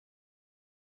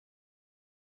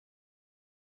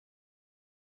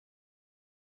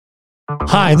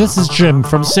Hi, this is Jim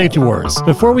from Safety Wars.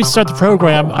 Before we start the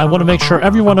program, I want to make sure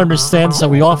everyone understands that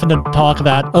we often talk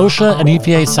about OSHA and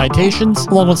EPA citations,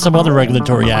 along with some other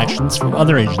regulatory actions from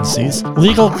other agencies,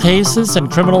 legal cases, and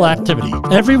criminal activity.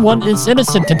 Everyone is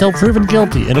innocent until proven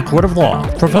guilty in a court of law.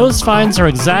 Proposed fines are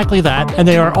exactly that, and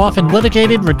they are often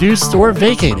litigated, reduced, or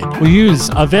vacated. We use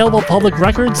available public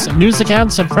records, news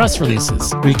accounts, and press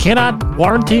releases. We cannot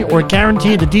warranty or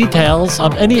guarantee the details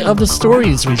of any of the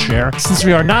stories we share, since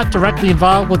we are not directly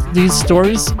involved with these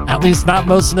stories, at least not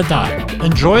most of the time.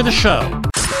 Enjoy the show.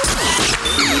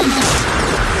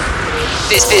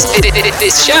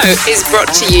 This show is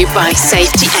brought to you by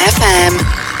Safety FM.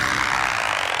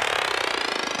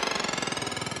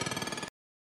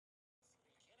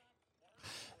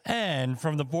 And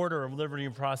from the border of liberty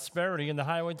and prosperity in the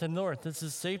highway to the north, this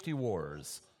is Safety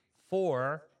Wars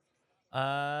for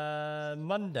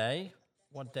Monday.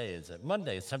 What day is it?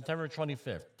 Monday, September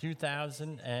 25th,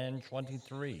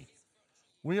 2023.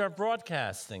 We are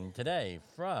broadcasting today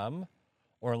from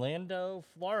Orlando,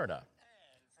 Florida.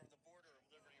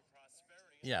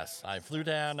 Yes, I flew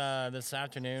down this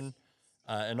afternoon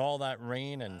in all that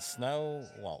rain and snow.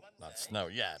 Well, not snow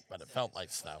yet, but it felt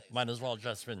like snow. Might as well have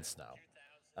just been snow.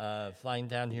 Flying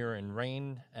down here in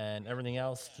rain and everything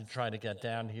else to try to get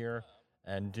down here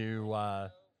and do...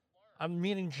 I'm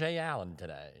meeting Jay Allen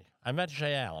today. I met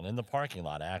Jay Allen in the parking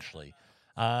lot, actually.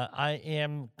 I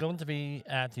am going to be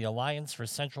at the Alliance for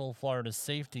Central Florida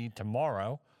Safety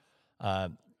tomorrow,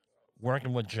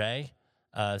 working with Jay,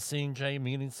 seeing Jay,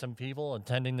 meeting some people,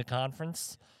 attending the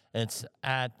conference. It's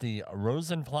at the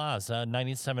Rosen Plaza,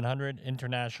 9700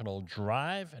 International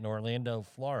Drive in Orlando,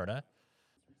 Florida.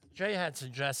 Jay had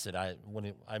suggested,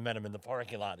 when I met him in the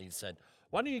parking lot, he said,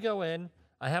 why don't you go in?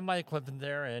 I have my equipment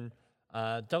there, and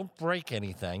don't break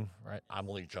anything, right? I'm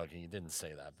only joking. He didn't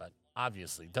say that, but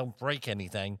obviously, don't break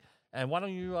anything. And why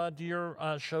don't you do your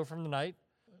show from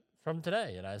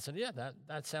today? And I said, yeah,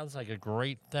 that sounds like a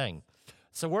great thing.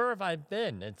 So where have I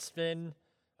been? It's been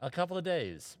a couple of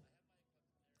days.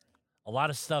 A lot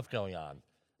of stuff going on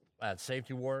at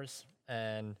Safety Wars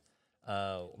and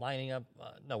lining up.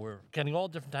 We're getting all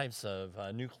different types of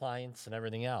new clients and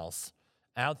everything else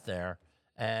out there.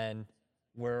 And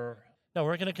we're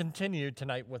going to continue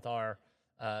tonight with our,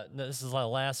 this is our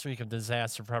last week of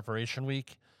Disaster Preparation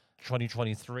Week,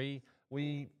 2023.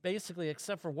 We basically,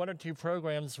 except for one or two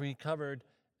programs, we covered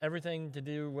everything to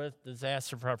do with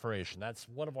disaster preparation. That's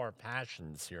one of our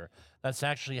passions here. That's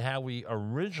actually how we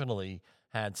originally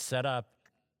had set up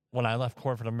when I left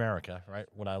corporate America, right?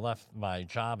 When I left my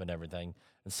job and everything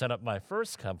and set up my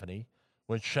first company,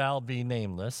 which shall be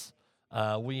nameless.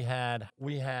 We had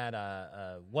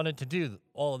wanted to do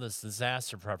all of this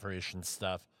disaster preparation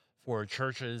stuff for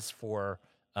churches, for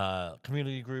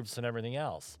community groups, and everything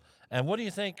else. And what do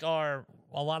you think a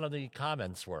lot of the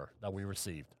comments were that we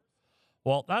received?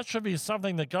 Well, that should be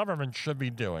something the government should be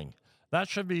doing. That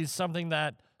should be something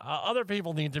that other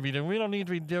people need to be doing. We don't need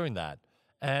to be doing that.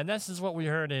 And this is what we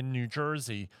heard in New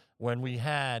Jersey when we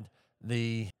had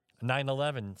the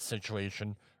 9/11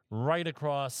 situation right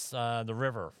across the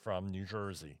river from New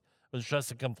Jersey. It was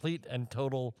just a complete and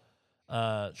total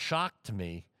shock to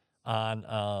me on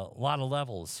a lot of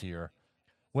levels here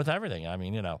with everything. I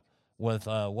mean, with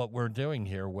what we're doing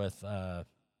here with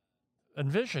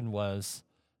Envision was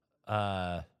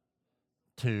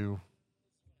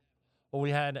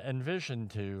we had envisioned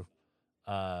to,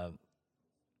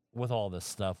 with all this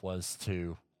stuff, was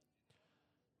to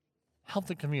help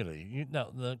the community.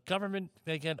 The government,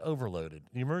 they get overloaded.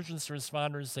 The emergency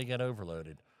responders, they get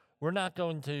overloaded. We're not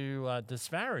going to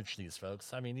disparage these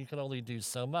folks. I mean, you can only do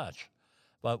so much.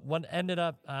 But what ended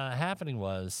up happening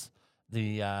was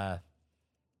I'm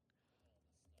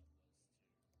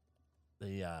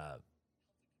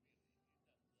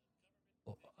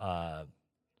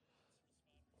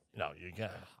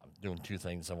doing two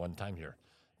things at one time here.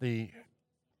 They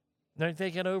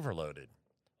get overloaded.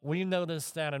 We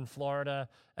noticed that in Florida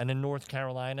and in North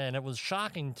Carolina, and it was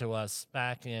shocking to us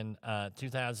back in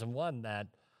 2001 that,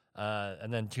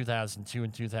 and then 2002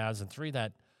 and 2003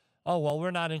 that,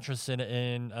 we're not interested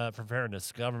in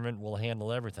preparedness. Government will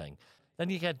handle everything.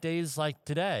 Then you get days like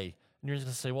today, and you're just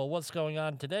going to say, well, what's going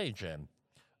on today, Jim?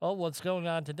 Well, what's going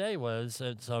on today was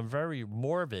it's a very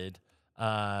morbid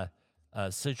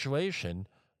situation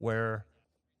where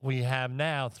we have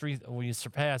now we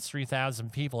surpassed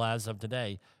 3,000 people as of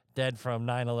today dead from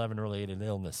 9/11 related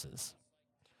illnesses.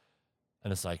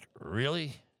 And it's like,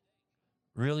 really?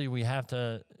 Really, we have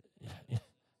to,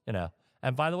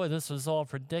 And by the way, this was all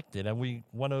predicted, and we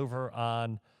went over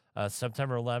on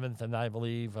September 11th, and I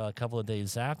believe a couple of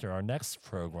days after our next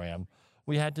program,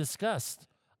 we had discussed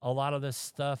a lot of this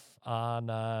stuff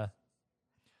on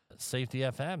Safety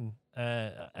FM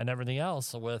and everything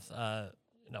else with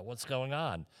what's going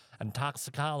on and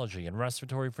toxicology and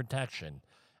respiratory protection.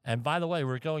 And by the way,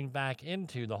 we're going back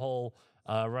into the whole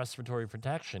respiratory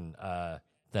protection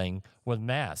thing with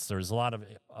masks. There's a lot of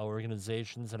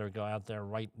organizations that are going out there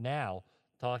right now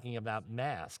talking about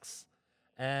masks.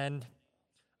 And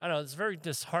I don't know, it's very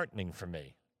disheartening for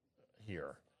me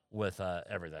here with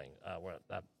everything.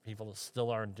 That people still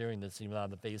aren't doing this even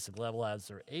on the basic level as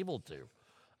they're able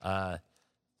to.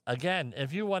 Again,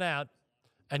 if you went out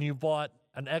and you bought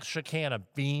an extra can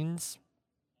of beans,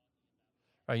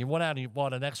 or you went out and you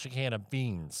bought an extra can of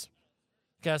beans,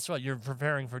 guess what? You're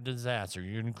preparing for disaster.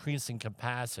 You're increasing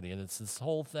capacity. And it's this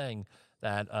whole thing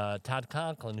that Todd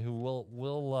Conklin, who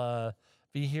will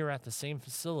be here at the same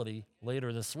facility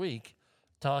later this week,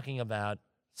 talking about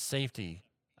safety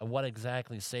and what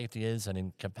exactly safety is and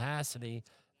in capacity,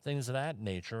 things of that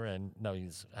nature. And no, he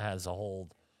has a whole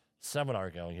seminar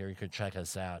going here. You could check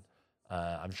us out.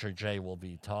 I'm sure Jay will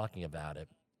be talking about it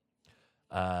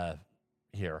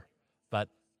here. But,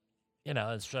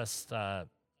 it's just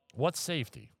what's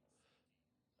safety?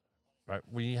 Right?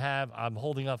 I'm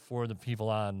holding up for the people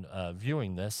on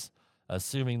viewing this,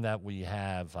 assuming that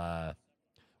we're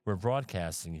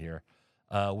broadcasting here.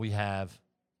 We have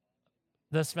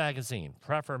this magazine,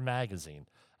 Prepper Magazine.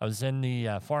 I was in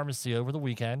the pharmacy over the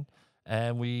weekend,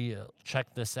 and we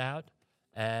checked this out,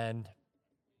 and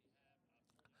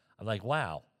I'm like,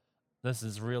 wow, this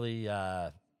is really,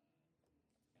 I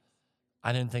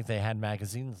didn't think they had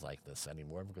magazines like this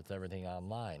anymore because everything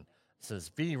online. It says,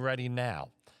 be ready now.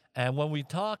 And when we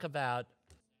talk about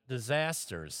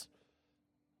disasters,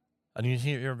 and you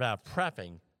hear about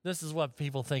prepping, this is what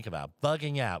people think about,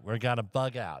 bugging out. We're going to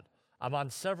bug out. I'm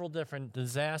on several different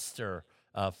disaster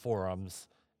forums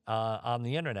on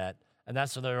the internet, and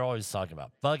that's what they're always talking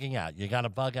about, bugging out. You got to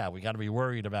bug out. We got to be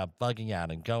worried about bugging out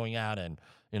and going out and,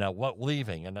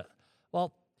 leaving. And,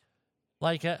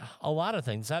 like a lot of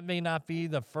things, that may not be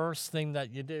the first thing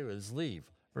that you do is leave.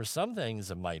 For some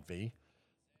things, it might be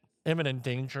imminent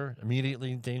danger,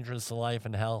 immediately dangerous to life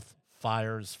and health,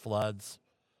 fires, floods,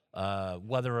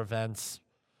 weather events,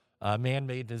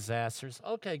 man-made disasters.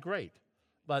 Okay, great.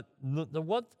 But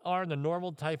what are the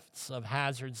normal types of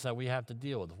hazards that we have to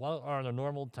deal with? What are the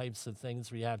normal types of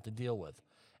things we have to deal with?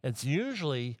 It's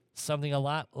usually something a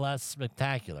lot less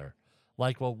spectacular,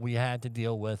 like what we had to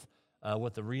deal with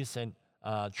the recent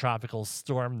tropical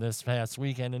storm this past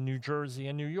weekend in New Jersey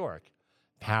and New York.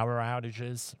 Power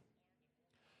outages,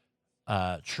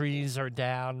 trees are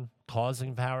down,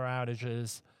 causing power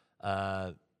outages,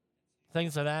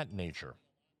 things of that nature.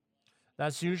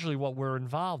 That's usually what we're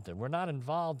involved in. We're not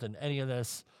involved in any of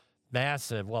this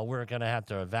massive, we're going to have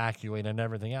to evacuate and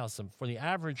everything else. And for the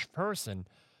average person,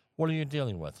 what are you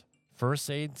dealing with? First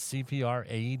aid, CPR,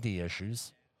 AED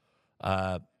issues,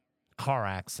 car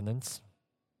accidents,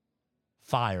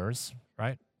 fires,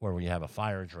 right? Where we have a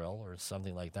fire drill or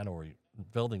something like that, or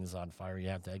building's on fire, you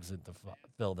have to exit the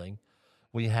building.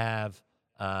 We have,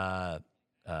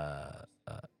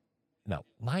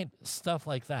 stuff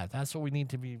like that. That's what we need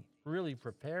to be really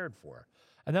prepared for.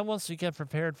 And then once you get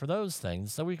prepared for those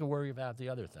things, then we can worry about the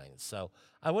other things. So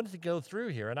I wanted to go through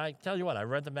here, and I tell you what, I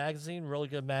read the magazine, really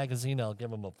good magazine. I'll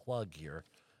give them a plug here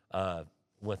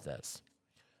with this.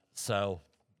 So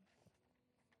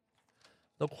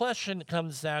the question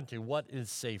comes down to what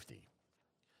is safety,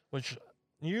 which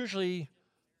usually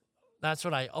that's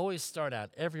what I always start out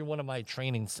every one of my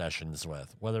training sessions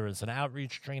with, whether it's an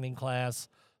outreach training class,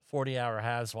 40-hour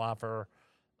HAZWOPER,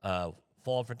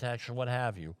 fall protection, what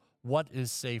have you. What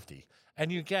is safety?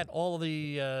 And you get all of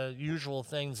the usual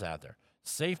things out there.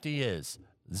 Safety is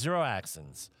 0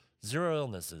 accidents, 0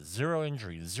 illnesses, 0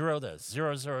 injuries, 0 this,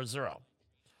 0, 0, 0.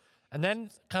 And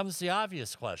then comes the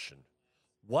obvious question.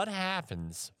 What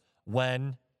happens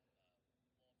when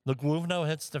the Gluvno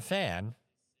hits the fan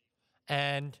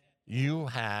and you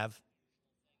have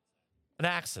an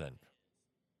accident,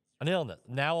 an illness?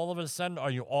 Now, all of a sudden,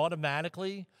 are you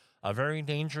automatically a very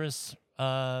dangerous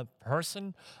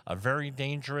person, a very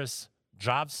dangerous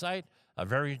job site, a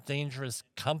very dangerous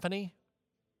company?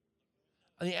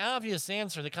 And the obvious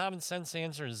answer, the common sense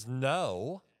answer is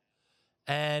no.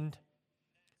 And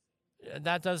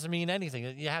that doesn't mean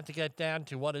anything. You have to get down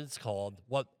to what it's called,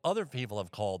 what other people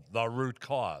have called the root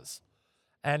cause.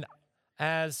 And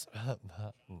as, a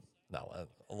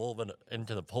little bit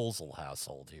into the Posel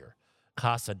household here,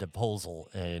 Casa de Posel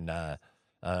in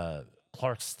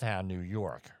Clarkstown, New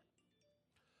York.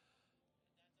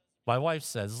 My wife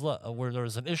says, look, where there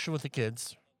was an issue with the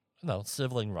kids,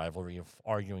 sibling rivalry,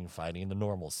 arguing, fighting, the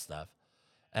normal stuff.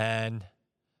 And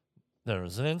there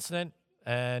was an incident,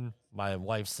 and my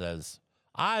wife says,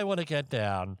 I want to get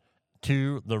down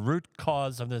to the root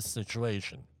cause of this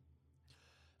situation.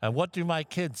 And what do my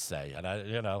kids say? And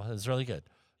it's really good.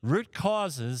 Root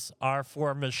causes are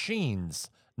for machines,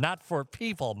 not for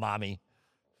people, Mommy.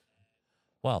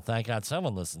 Well, thank God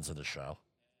someone listens to the show.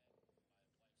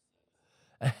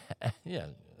 Yeah.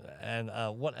 And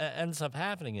what ends up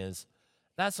happening is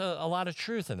that's a lot of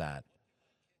truth in that.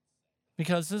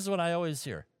 Because this is what I always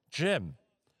hear. Jim,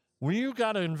 you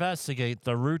got to investigate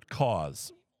the root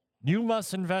cause. You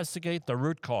must investigate the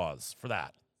root cause for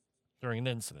that during an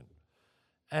incident.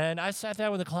 And I sat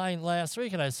down with a client last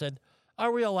week and I said,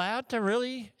 are we allowed to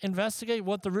really investigate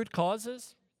what the root cause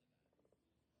is?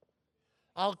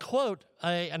 I'll quote,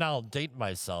 and I'll date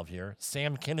myself here,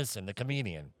 Sam Kinison, the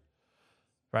comedian.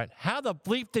 Right? How the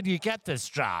bleep did you get this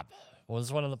job?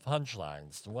 Was one of the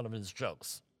punchlines to one of his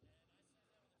jokes.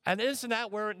 And isn't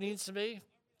that where it needs to be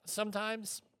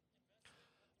sometimes?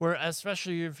 Where,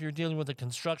 especially if you're dealing with a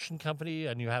construction company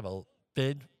and you have a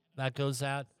bid that goes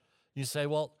out, you say,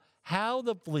 well, how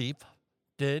the bleep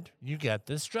did you get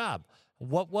this job?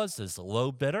 What was this, a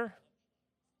low bidder?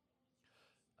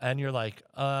 And you're like,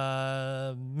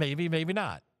 maybe, maybe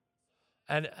not.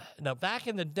 And now back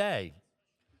in the day,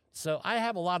 so I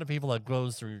have a lot of people that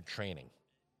goes through training.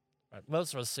 Right?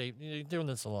 Most of us say, you're doing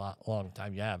this a long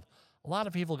time. You have a lot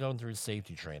of people going through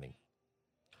safety training.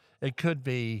 It could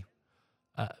be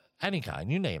any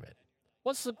kind, you name it.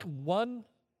 What's the one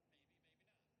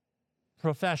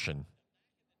profession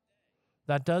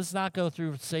that does not go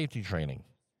through safety training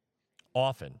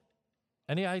often?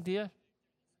 Any idea?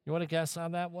 You want to guess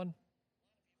on that one?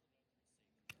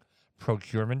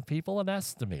 Procurement people and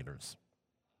estimators.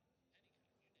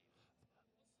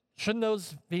 Shouldn't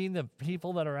those be the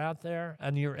people that are out there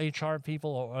and your HR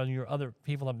people or your other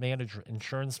people that manage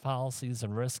insurance policies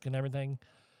and risk and everything?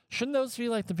 Shouldn't those be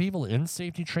like the people in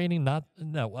safety training?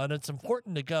 No, and it's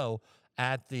important to go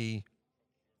at the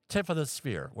tip of the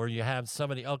spear where you have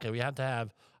somebody, okay, we have to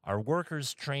have our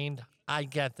workers trained. I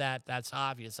get that. That's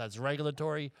obvious. That's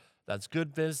regulatory. That's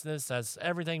good business. That's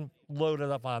everything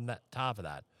loaded up on that top of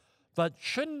that. But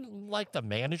shouldn't like the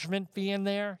management be in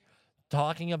there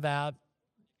talking about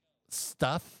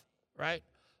stuff, right?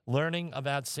 Learning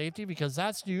about safety, because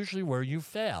that's usually where you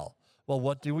fail. Well,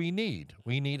 what do we need?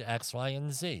 We need X, Y,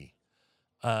 and Z.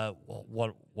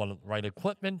 Right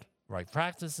equipment, right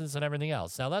practices, and everything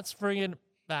else. Now, let's bring it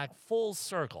back full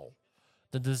circle,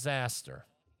 the disaster.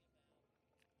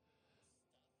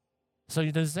 So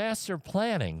your disaster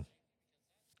planning,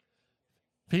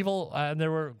 people, and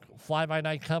there were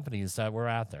fly-by-night companies that were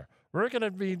out there. We're going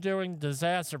to be doing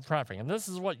disaster prepping, and this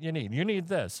is what you need. You need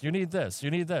this, you need this,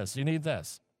 you need this, you need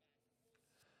this.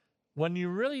 When you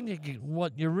really need,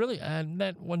 what you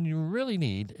really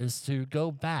need is to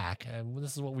go back, and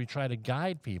this is what we try to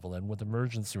guide people in with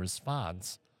emergency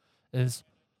response, is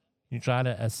you try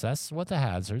to assess what the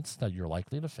hazards that you're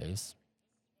likely to face.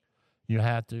 You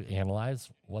have to analyze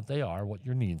what they are, what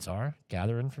your needs are,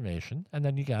 gather information, and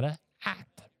then you got to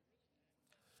act.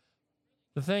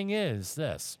 The thing is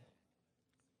this.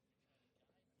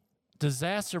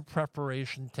 Disaster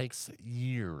preparation takes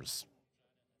years.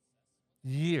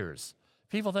 Years.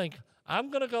 People think,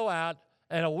 I'm going to go out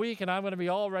in a week and I'm going to be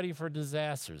all ready for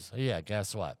disasters. Yeah,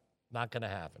 guess what? Not going to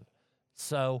happen.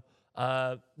 So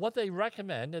what they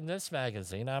recommend in this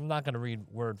magazine, I'm not going to read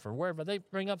word for word, but they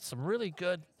bring up some really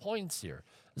good points here.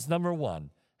 Is number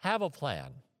one, have a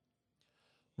plan.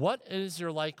 What is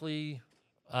your likely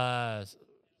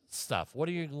stuff? What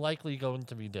are you likely going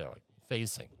to be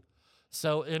facing?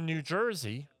 So in New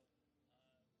Jersey,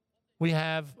 we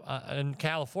have, in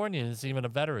California is even a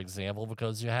better example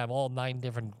because you have all 9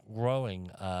 different growing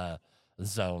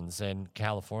zones in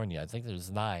California. I think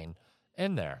there's 9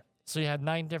 in there. So you have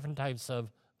 9 different types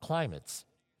of climates.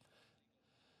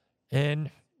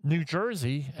 In New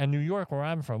Jersey and New York, where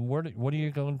I'm from, what are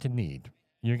you going to need?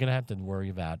 You're going to have to worry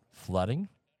about flooding.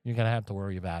 You're going to have to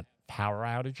worry about power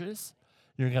outages.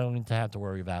 You're going to have to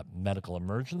worry about medical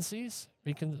emergencies.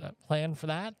 We can plan for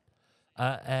that.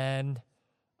 And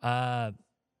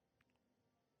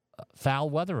foul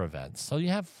weather events. So you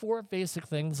have 4 basic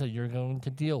things that you're going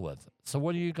to deal with. So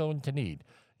what are you going to need?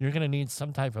 You're going to need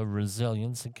some type of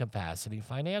resilience and capacity,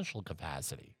 financial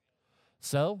capacity.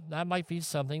 So that might be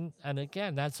something, and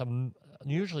again, that's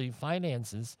usually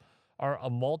finances are a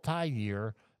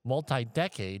multi-year,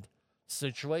 multi-decade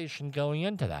situation going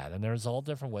into that. And there's all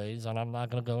different ways, and I'm not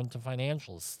going to go into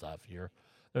financial stuff here.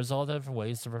 There's all different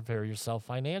ways to prepare yourself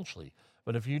financially.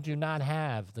 But if you do not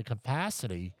have the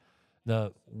capacity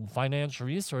the financial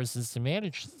resources to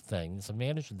manage things, to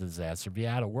manage a disaster, be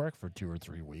out of work for 2 or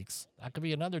 3 weeks. That could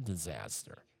be another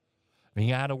disaster.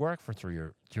 Being out of work for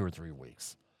 2 or 3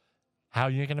 weeks. How are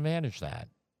you going to manage that?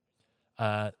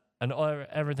 And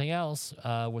everything else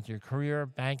with your career,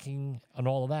 banking, and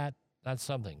all of that, that's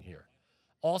something here.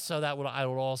 Also, I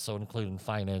would also include in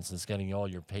finances getting all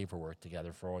your paperwork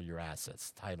together for all your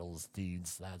assets, titles,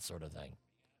 deeds, that sort of thing.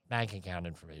 Bank account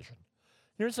information.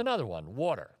 Here's another one,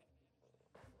 water.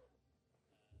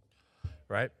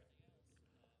 Right?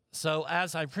 So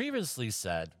as I previously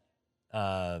said,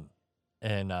 and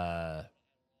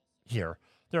here,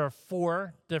 there are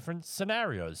 4 different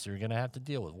scenarios you're going to have to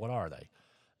deal with. What are they?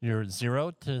 Your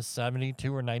 0 to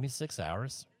 72 or 96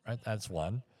 hours, right? That's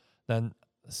one. Then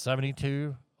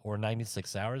 72 or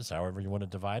 96 hours, however you want to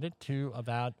divide it, to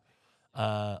about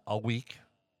a week,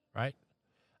 right?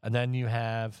 And then you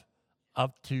have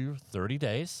up to 30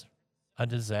 days, a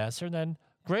disaster, then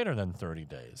greater than 30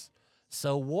 days.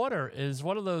 So water is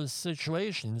one of those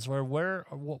situations where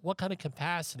what kind of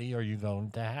capacity are you going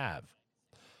to have?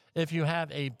 If you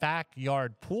have a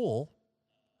backyard pool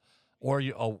or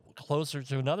you closer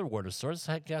to another water source,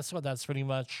 heck, guess what? That's pretty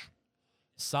much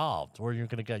solved where you're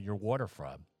going to get your water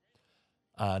from.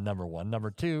 Number one.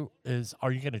 Number two is,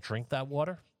 are you going to drink that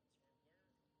water?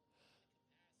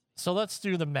 So let's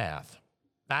do the math.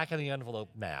 Back of the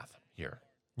envelope math here.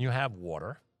 You have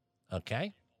water,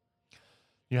 okay?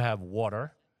 You have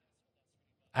water.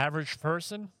 Average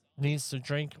person needs to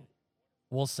drink,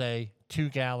 we'll say, 2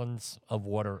 gallons of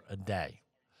water a day.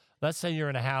 Let's say you're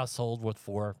in a household with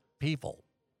 4 people,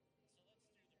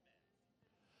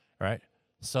 right?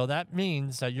 So that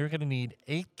means that you're going to need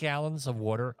 8 gallons of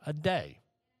water a day,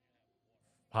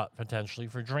 potentially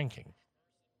for drinking,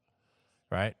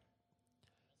 right?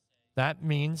 That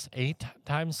means 8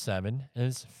 times 7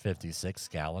 is 56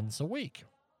 gallons a week,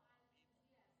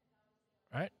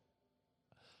 right?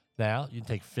 Now, you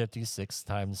take 56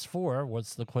 times 4.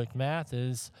 What's the quick math?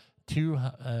 Is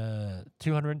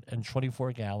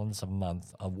 224 gallons a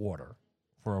month of water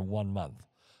for 1 month.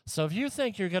 So if you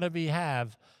think you're going to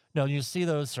you see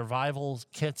those survival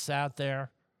kits out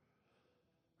there,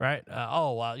 right?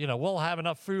 We'll have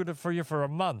enough food for you for a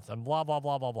month and blah, blah,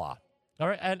 blah, blah, blah. All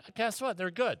right, and guess what?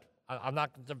 They're good. I'm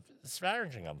not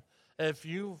disparaging them. If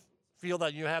you feel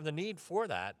that you have the need for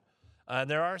that,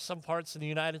 there are some parts in the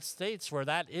United States where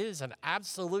that is an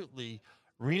absolutely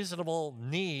reasonable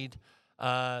need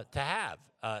to have.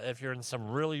 If you're in some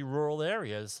really rural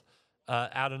areas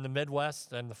out in the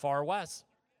Midwest and the far West.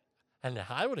 And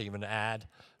I would even add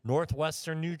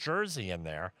northwestern New Jersey in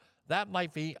there. That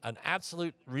might be an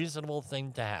absolute reasonable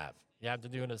thing to have. You have to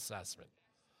do an assessment.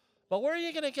 But where are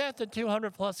you going to get the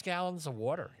 200 plus gallons of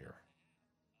water here?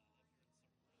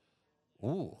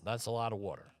 Ooh, that's a lot of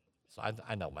water. So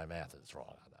I know my math is wrong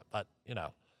on that. But,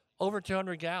 over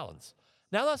 200 gallons.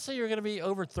 Now let's say you're going to be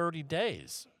over 30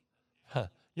 days.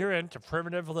 You're into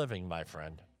primitive living, my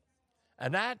friend.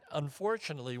 And that,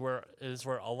 unfortunately, is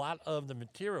where a lot of the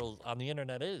material on the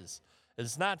internet is.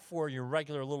 It's not for your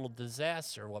regular little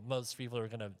disaster, what most people are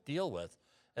going to deal with.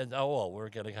 And, we're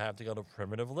going to have to go to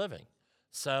primitive living.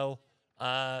 So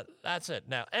that's it.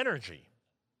 Now, energy.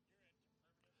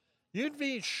 You'd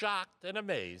be shocked and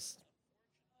amazed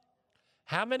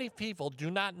how many people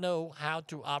do not know how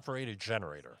to operate a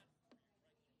generator.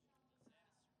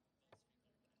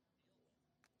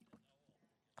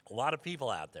 A lot of people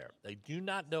out there, they do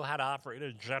not know how to operate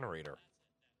a generator.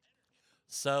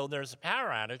 So there's a power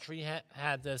outage. We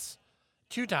had this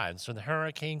 2 times with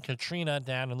Hurricane Katrina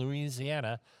down in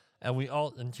Louisiana, and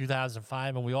in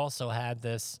 2005, and we also had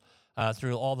this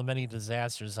through all the many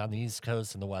disasters on the East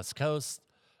Coast and the West Coast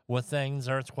with things,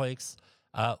 earthquakes,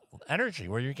 energy,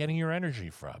 where you're getting your energy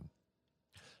from.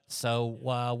 So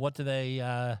what do they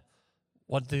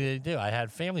do? I had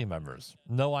family members,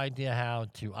 no idea how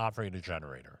to operate a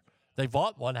generator. They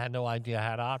bought one, had no idea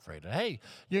how to operate it. Hey,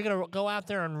 you're going to go out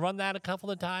there and run that a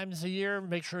couple of times a year,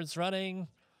 make sure it's running,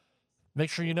 make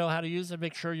sure you know how to use it,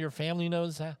 make sure your family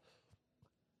knows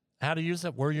how to use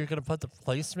it, where you're going to put the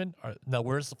placement.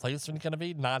 Where's the placement going to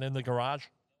be? Not in the garage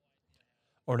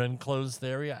or an enclosed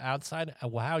area outside.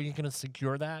 How are you going to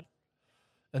secure that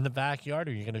in the backyard?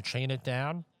 Are you going to chain it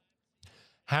down?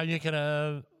 How are you going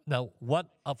to what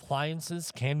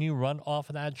appliances can you run off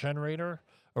of that generator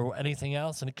or anything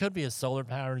else? And it could be a solar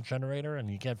powered generator, and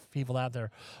you get people out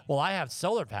there, well, I have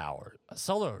solar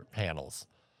panels.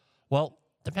 Well,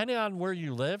 depending on where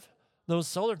you live, those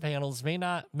solar panels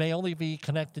may only be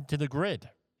connected to the grid,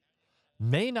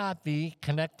 may not be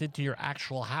connected to your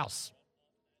actual house.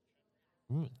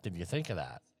 Did you think of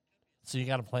that? So you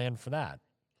got to plan for that.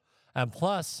 And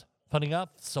plus, putting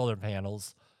up solar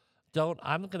panels,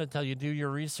 I'm going to tell you, do your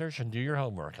research and do your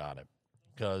homework on it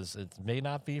because it may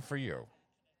not be for you.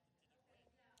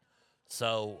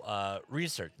 So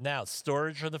research. Now,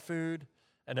 storage of the food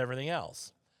and everything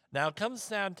else. Now, it comes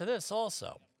down to this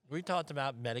also. We talked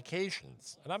about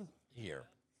medications, and I'm here.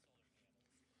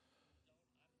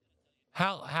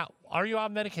 How are you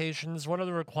on medications? What are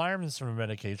the requirements for a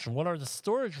medication? What are the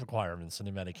storage requirements in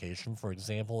a medication? For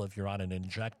example, if you're on an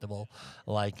injectable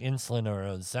like insulin or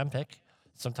Ozempic,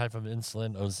 some type of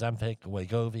insulin, Ozempic,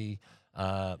 Wegovy,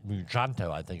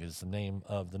 Mujanto, I think is the name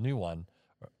of the new one.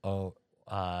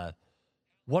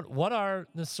 What are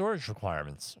the storage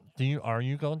requirements? Are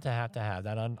you going to have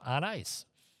that on ice?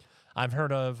 I've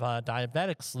heard of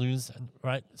diabetics lose,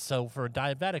 right? So for a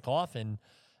diabetic, often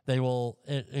they will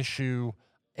issue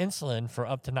insulin for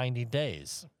up to 90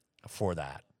 days for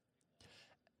that.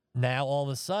 Now, all of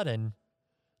a sudden,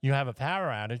 you have a power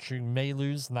outage, you may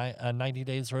lose 90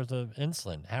 days worth of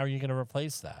insulin. How are you going to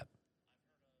replace that?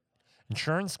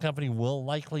 Insurance company will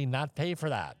likely not pay for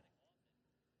that.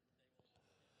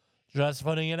 Just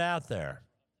putting it out there.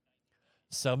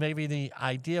 So maybe the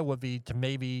idea would be to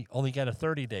maybe only get a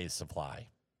 30-day supply.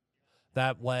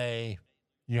 That way,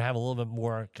 you have a little bit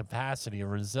more capacity or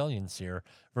resilience here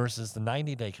versus the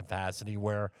 90-day capacity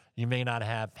where you may not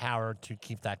have power to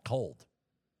keep that cold.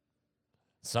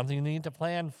 Something you need to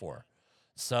plan for.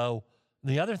 So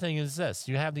the other thing is this.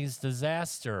 You have these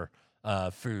disaster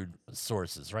food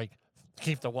sources, right?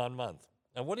 Keep the 1 month.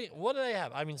 And what do they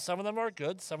have? I mean, some of them are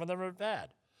good. Some of them are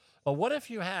bad. But what if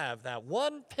you have that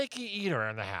one picky eater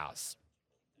in the house?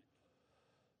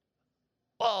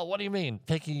 Well, what do you mean,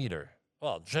 picky eater?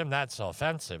 Well, Jim, that's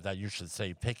offensive that you should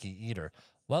say picky eater.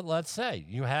 Well, let's say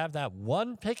you have that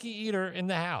one picky eater in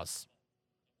the house.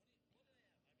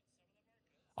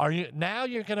 You're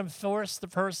going to force the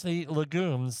person to eat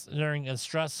legumes during a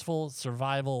stressful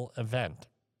survival event?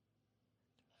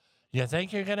 You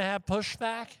think you're going to have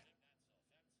pushback?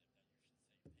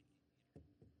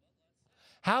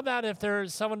 How about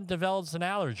if someone develops an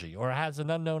allergy or has an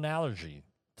unknown allergy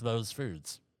to those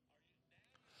foods?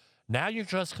 Now you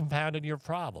just compounded your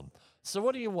problem. So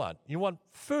what do you want? You want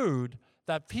food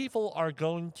that people are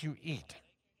going to eat,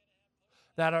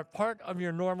 that are part of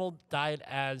your normal diet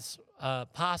as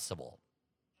possible.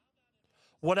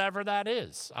 Whatever that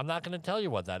is. I'm not going to tell you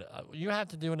what that is. You have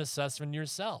to do an assessment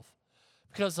yourself.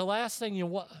 Because the last thing you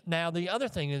want, now the other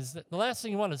thing is, the last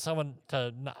thing you want is someone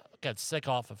to not get sick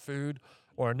off of food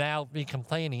or now be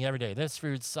complaining every day, this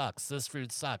food sucks,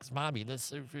 mommy,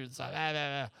 this food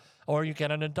sucks, or you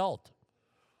get an adult,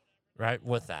 right,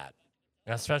 with that,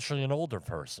 especially an older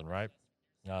person, right,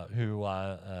 who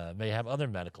may have other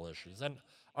medical issues. And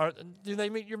do they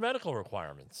meet your medical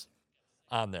requirements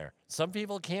on there? Some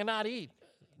people cannot eat.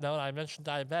 No, I mentioned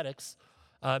diabetics,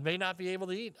 may not be able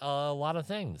to eat a lot of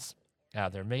things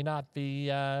out there, may not be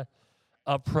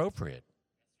appropriate.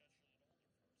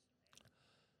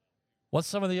 What's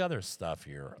some of the other stuff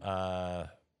here?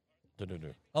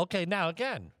 Okay, now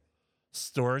again,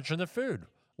 storage of the food.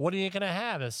 What are you going to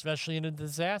have, especially in a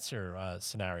disaster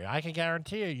scenario? I can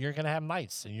guarantee you're going to have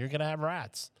mice, and you're going to have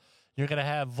rats. You're going to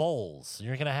have voles.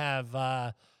 You're going to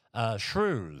have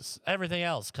shrews, everything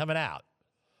else coming out,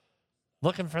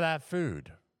 looking for that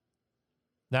food.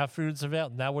 Now food's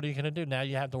available. Now what are you going to do? Now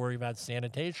you have to worry about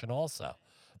sanitation also.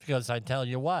 Because I tell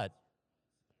you what,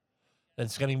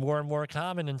 it's getting more and more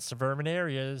common in suburban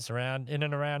areas in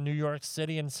and around New York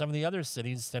City and some of the other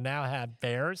cities to now have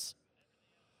bears,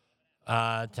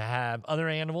 to have other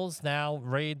animals now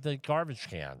raid the garbage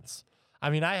cans. I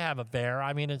mean, I have a bear.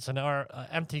 I mean, it's an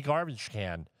empty garbage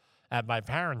can at my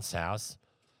parents' house.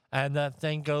 And that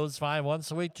thing goes by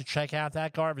once a week to check out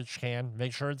that garbage can,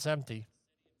 make sure it's empty,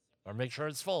 or make sure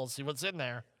it's full, see what's in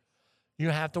there. You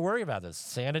have to worry about this.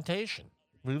 Sanitation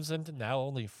moves into now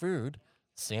only food,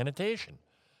 sanitation.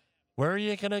 Where are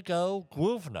you going to go?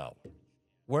 Główno.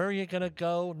 Where are you going to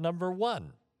go? Number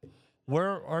one.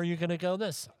 Where are you going to go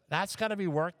this? That's got to be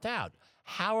worked out.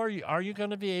 How are you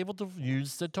going to be able to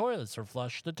use the toilets or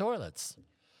flush the toilets?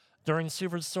 During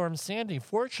Superstorm Sandy,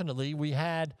 fortunately, we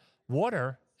had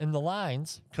water in the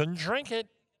lines. Couldn't drink it.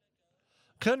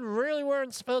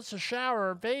 Weren't supposed to shower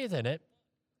or bathe in it.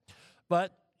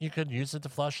 But you could use it to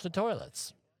flush the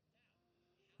toilets.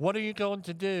 What are you going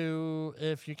to do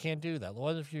if you can't do that?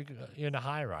 What if you're in a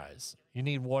high rise? You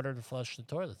need water to flush the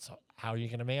toilets. How are you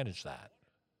going to manage that?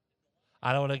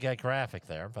 I don't want to get graphic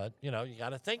there, but, you got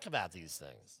to think about these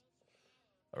things.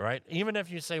 All right? Even if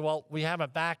you say, well, we have a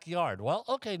backyard. Well,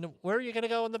 okay, where are you going to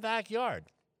go in the backyard?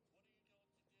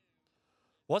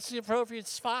 What's the appropriate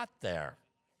spot there?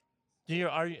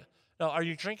 Are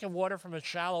you drinking water from a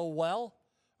shallow well?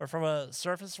 or from a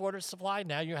surface water supply.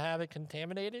 Now you have it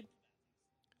contaminated.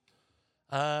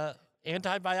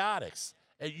 Antibiotics.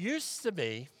 It used to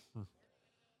be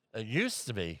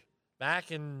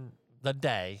back in the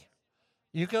day,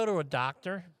 you go to a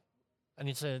doctor and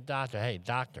you say to the doctor, hey,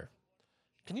 doctor,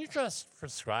 can you just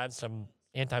prescribe some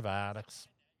antibiotics?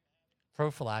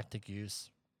 Prophylactic use,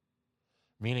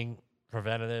 meaning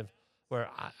preventative, where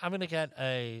I'm going to get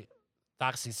a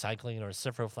doxycycline or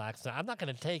ciprofloxacin. I'm not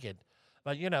going to take it,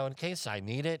 but, in case I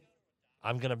need it,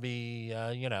 I'm going to be,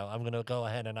 I'm going to go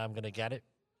ahead and I'm going to get it.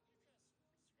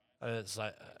 And it's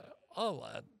like,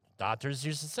 doctors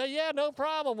used to say, yeah, no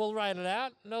problem. We'll write it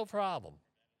out. No problem.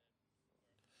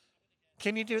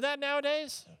 Can you do that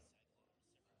nowadays?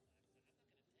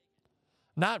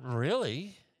 Not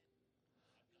really.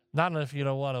 Not if you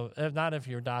don't want to. Not if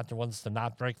your doctor wants to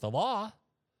not break the law.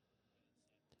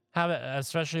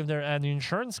 Especially if the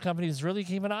insurance companies really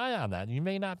keep an eye on that. You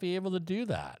may not be able to do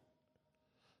that.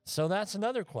 So that's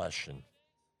another question,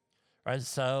 right?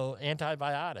 So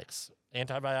antibiotics,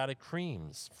 antibiotic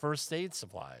creams, first aid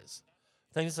supplies,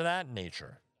 things of that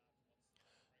nature.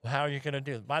 How are you going to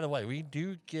do it? By the way, we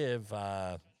do give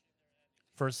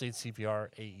first aid CPR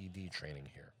AED training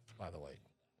here, by the way.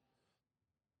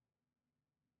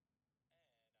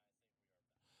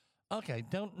 Okay,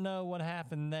 don't know what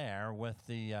happened there with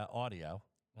the audio.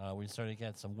 We started to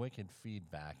get some wicked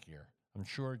feedback here. I'm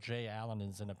sure Jay Allen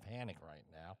is in a panic right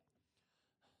now.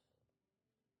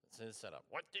 It's his setup.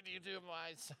 What did you do to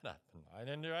my setup? I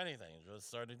didn't do anything. Just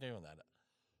started doing that.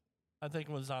 I think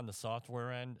it was on the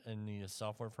software end in the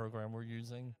software program we're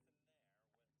using.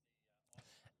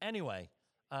 Anyway,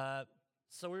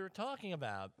 so we were talking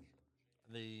about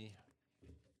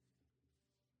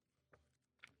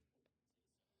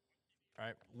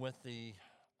with the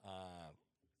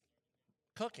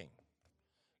cooking.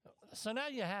 So now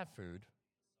you have food.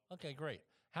 Okay, great.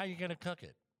 How are you going to cook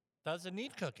it? Does it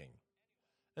need cooking?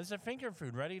 Is it finger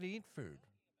food, ready to eat food?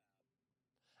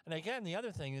 And again, the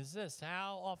other thing is this: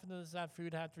 how often does that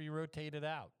food have to be rotated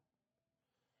out?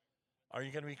 Are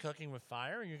you going to be cooking with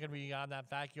fire? Are you going to be on that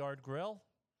backyard grill?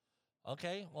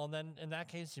 Okay, well then in that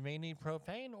case, you may need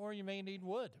propane or you may need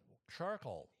wood,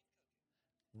 charcoal.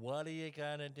 What are you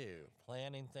going to do?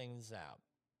 Planning things out.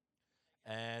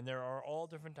 And there are all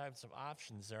different types of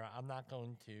options there. I'm not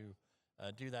going to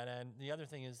do that. And the other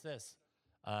thing is this: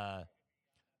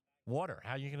 water.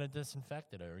 How are you going to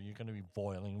disinfect it? Are you going to be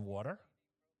boiling water?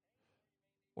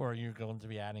 Or are you going to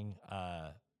be adding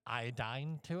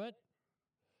iodine to it?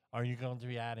 Are you going to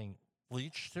be adding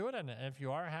bleach to it? And if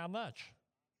you are, how much?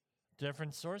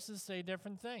 Different sources say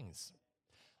different things.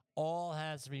 All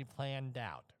has to be planned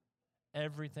out.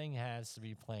 Everything has to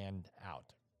be planned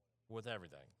out with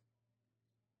everything.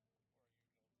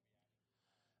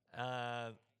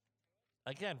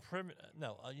 Again,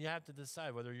 you have to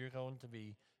decide whether you're going to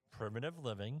be primitive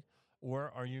living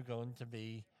or are you going to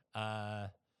be,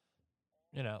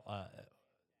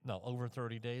 over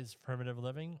 30 days primitive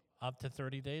living, up to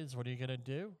 30 days. What are you going to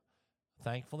do?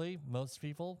 Thankfully, most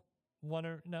people want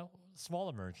small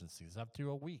emergencies up to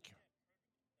a week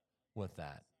with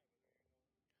that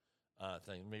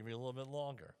thing, maybe a little bit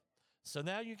longer. So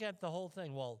now you get the whole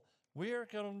thing. Well, we are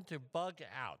going to bug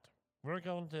out. We're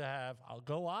going to I'll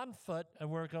go on foot,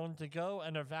 and we're going to go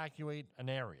and evacuate an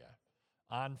area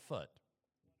on foot.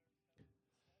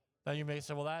 Now you may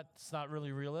say, well, that's not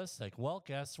really realistic. Well,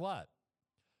 guess what?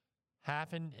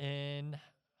 Happened in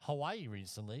Hawaii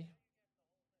recently,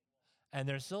 and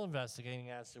they're still investigating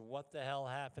as to what the hell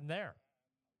happened there.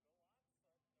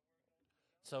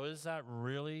 So is that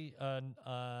really an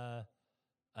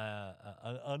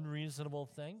unreasonable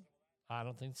thing? I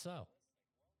don't think so.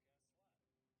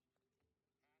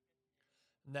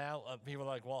 Now, people are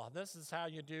like, well, this is how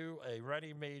you do a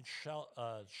ready-made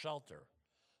shelter.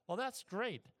 Well, that's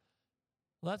great.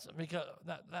 Let's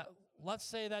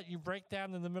say that you break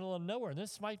down in the middle of nowhere.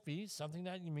 This might be something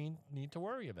that you need to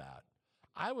worry about.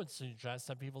 I would suggest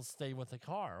that people stay with the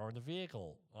car or the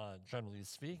vehicle, generally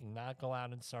speaking, not go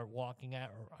out and start walking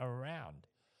around.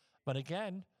 But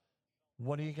again,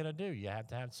 what are you going to do? You have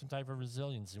to have some type of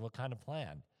resiliency. What kind of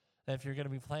plan? If you're going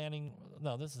to be planning,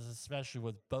 this is especially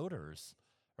with boaters,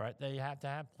 right? They have to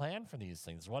have plan for these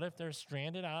things. What if they're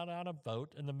stranded out on a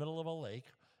boat in the middle of a lake,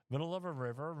 middle of a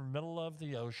river, middle of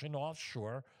the ocean,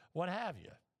 offshore, what have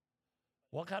you?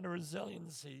 What kind of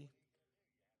resiliency?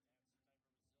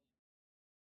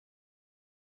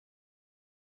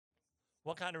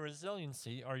 What kind of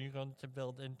resiliency are you going to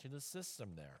build into the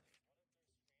system there?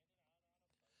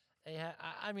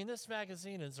 This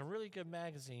magazine is a really good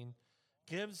magazine,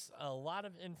 gives a lot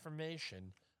of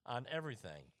information on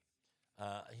everything.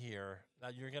 here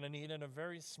that you're going to need in a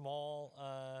very small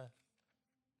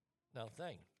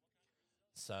thing.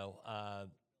 So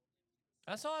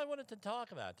that's all I wanted to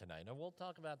talk about tonight. And we'll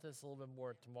talk about this a little bit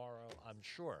more tomorrow, I'm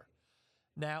sure.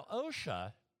 Now,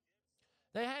 OSHA,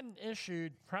 they hadn't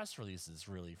issued press releases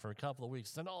really for a couple of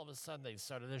weeks. Then all of a sudden they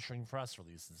started issuing press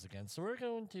releases again. So we're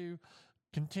going to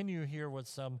continue here with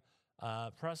some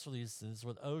press releases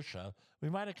with OSHA. We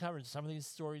might have covered some of these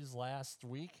stories last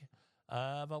week,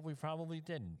 but we probably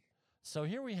didn't. So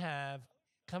here we have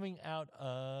coming out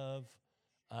of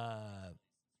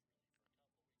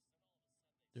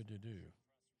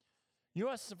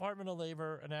U.S. Department of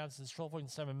Labor announces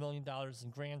 $12.7 million in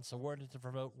grants awarded to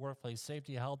promote workplace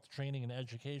safety, health, training, and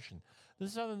education.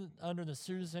 This is under the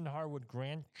Susan Harwood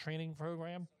Grant Training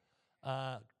Program,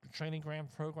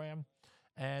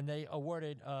 and they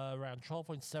awarded around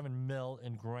 $12.7 million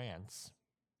in grants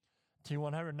to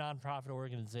 100 nonprofit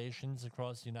organizations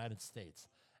across the United States.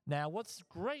 Now, what's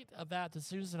great about the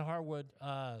Susan Harwood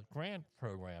Grant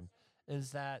Program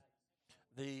is that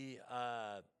the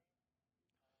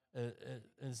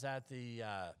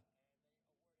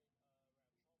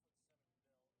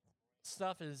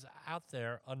stuff is out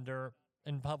there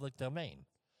in public domain.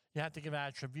 You have to give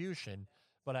attribution,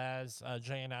 but as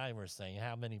Jay and I were saying,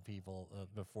 how many people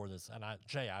before this? And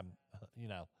Jay, I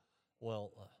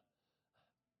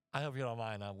hope you don't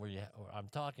mind I'm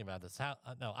talking about this.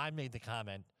 I made the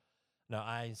comment. No,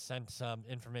 I sent some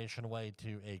information away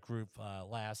to a group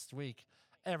last week.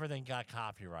 Everything got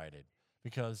copyrighted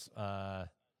because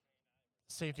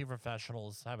safety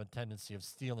professionals have a tendency of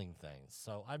stealing things.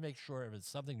 So I make sure if it's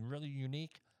something really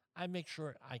unique, I make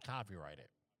sure I copyright it.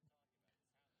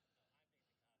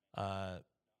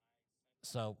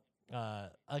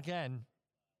 Again,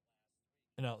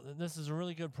 this is a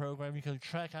really good program. You can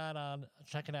check it out on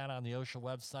the OSHA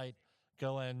website.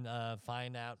 Go and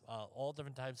find out all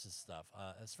different types of stuff,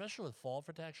 especially with fall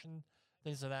protection,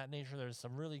 things of that nature. There's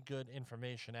some really good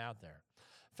information out there.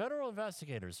 Federal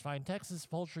investigators find Texas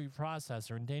poultry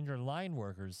processor endangered line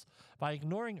workers by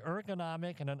ignoring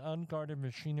ergonomic and unguarded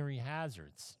machinery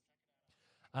hazards.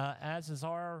 As is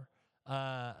our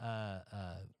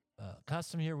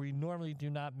custom here, we normally do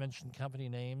not mention company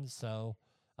names, so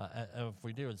if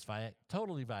we do, it's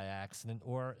totally by accident,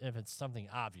 or if it's something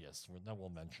obvious, then we'll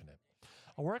mention it.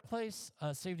 A workplace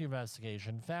safety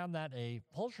investigation found that a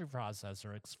poultry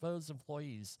processor exposed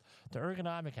employees to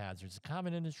ergonomic hazards, a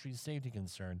common industry safety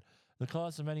concern, the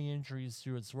cause of many injuries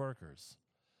to its workers.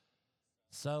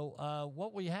 So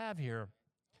what we have here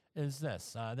is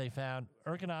this. They found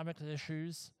ergonomic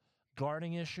issues,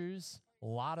 guarding issues,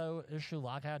 lotto issue,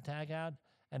 lockout, tagout,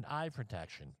 and eye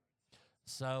protection.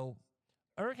 So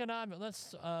ergonomic,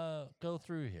 let's go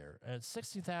through here. It's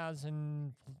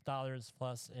 $60,000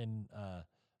 plus in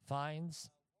fines.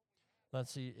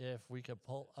 Let's see if we could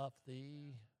pull up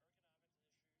the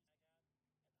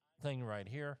thing right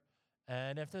here.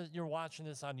 And if you're watching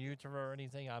this on YouTube or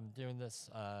anything, I'm doing this.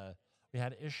 We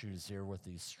had issues here with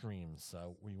these streams,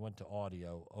 so we went to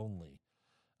audio only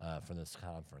for this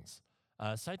conference.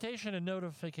 Citation and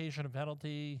notification of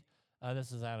penalty.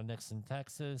 This is out of Nixon,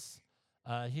 Texas.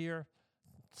 Here.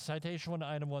 Citation 1,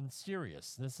 Item 1,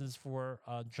 serious. This is for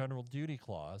general duty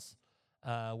clause,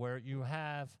 where you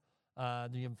have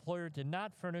the employer did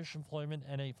not furnish employment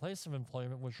and a place of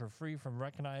employment which were free from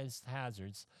recognized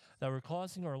hazards that were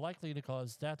causing or likely to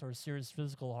cause death or serious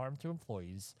physical harm to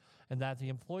employees, and that the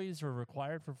employees were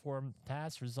required to perform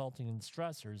tasks resulting in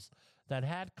stressors that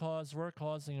had caused, were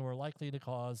causing, and were likely to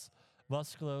cause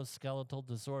musculoskeletal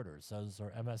disorders, those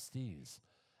are MSDs.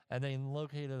 And they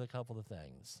located a couple of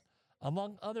things.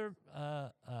 Among other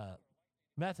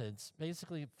methods,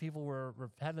 basically people were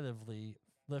repetitively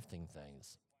lifting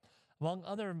things. Among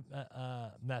other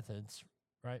methods,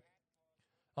 right?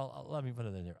 Well, let me put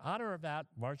it in there. On or about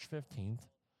March 15th,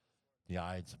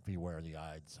 beware the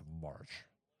Ides of March.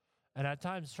 And at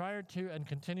times prior to and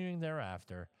continuing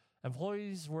thereafter,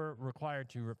 employees were required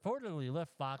to reportedly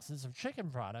lift boxes of chicken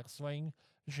products weighing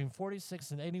between 46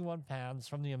 and 81 pounds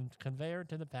from the conveyor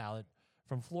to the pallet,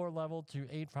 from floor level to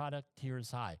 8 product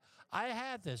tiers high. I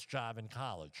had this job in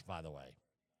college, by the way,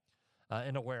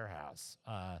 in a warehouse.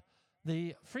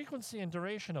 The frequency and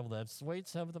duration of lifts,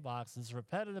 weights of the boxes,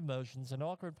 repetitive motions, and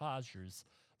awkward postures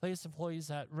place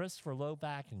employees at risk for low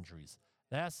back injuries.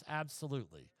 That's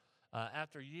absolutely.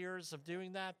 After years of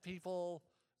doing that, people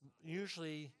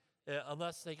usually,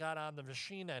 unless they got on the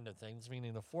machine end of things,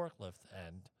 meaning the forklift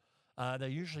end, they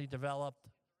usually developed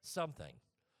something.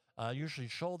 Usually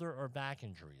shoulder or back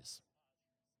injuries.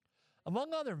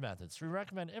 Among other methods, we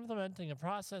recommend implementing a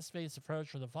process-based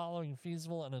approach with the following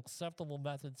feasible and acceptable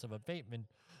methods of abatement,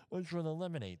 which will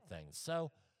eliminate things.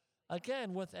 So,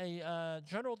 again, with a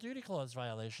general duty clause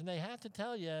violation, they have to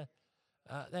tell you,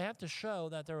 they have to show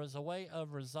that there was a way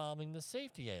of resolving the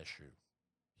safety issue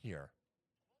here.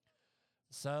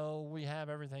 So we have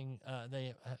everything.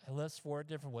 They list 4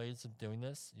 different ways of doing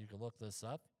this. You can look this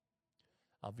up.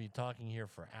 I'll be talking here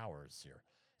for hours here.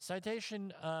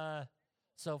 Citation.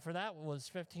 So for that was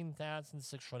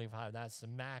 15,625. That's the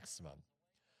maximum.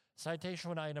 Citation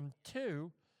with item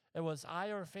 2, it was eye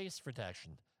or face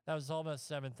protection. That was almost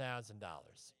 $7,000.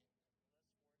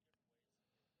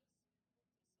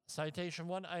 Citation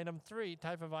 1, item 3,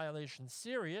 type of violation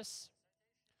serious.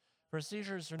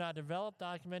 Procedures are not developed,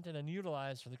 documented, and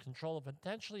utilized for the control of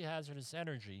potentially hazardous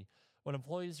energy when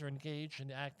employees are engaged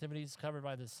in activities covered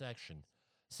by this section.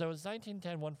 So it's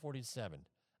 1910-147.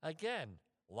 Again,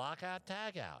 lockout,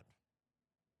 tagout.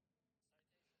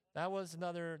 That was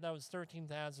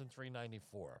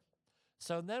 13,394.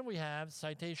 So then we have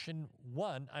citation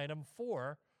 1, item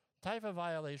 4, type of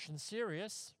violation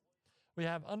serious. We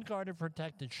have unguarded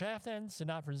protected shaft ends did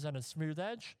not present a smooth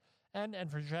edge and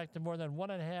projected more than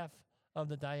 1.5 of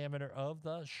the diameter of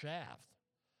the shaft.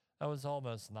 That was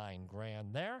almost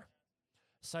 $9,000 there.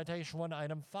 Citation 1,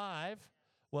 item 5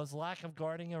 was lack of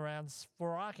guarding around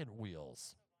sprocket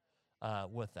wheels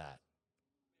with that.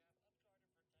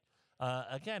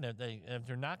 Again, if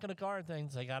they're not going to guard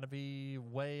things, they got to be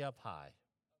way up high.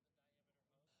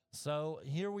 So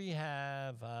here we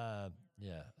have,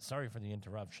 sorry for the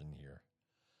interruption here.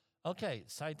 Okay,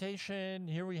 citation,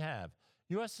 here we have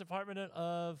U.S. Department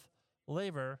of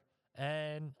Labor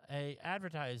and a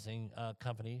advertising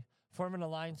company form an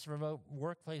alliance to promote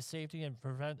workplace safety and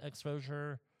prevent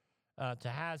exposure to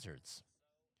hazards.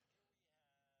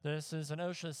 This is an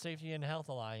OSHA Safety and Health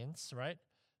Alliance, right?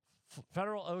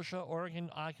 Federal OSHA,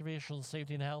 Oregon Occupational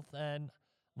Safety and Health, and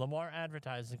Lamar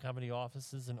Advertising Company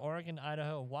offices in Oregon,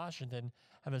 Idaho, and Washington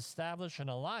have established an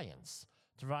alliance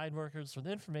to provide workers with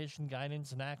information,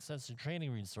 guidance, and access to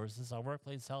training resources on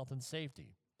workplace health and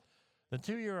safety. The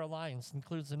 2-year alliance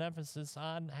includes an emphasis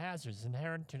on hazards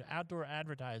inherent to the outdoor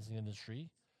advertising industry,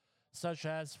 such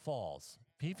as falls,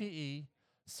 PPE,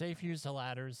 safe use of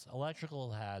ladders,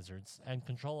 electrical hazards, and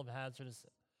control of hazardous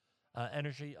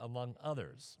energy, among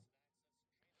others.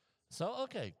 So,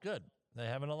 okay, good. They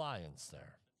have an alliance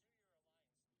there.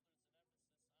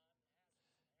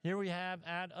 Here we have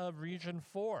out of Region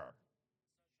 4.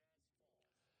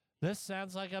 This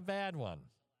sounds like a bad one.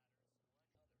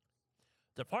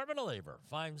 Department of Labor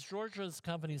finds Georgia's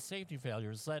company's safety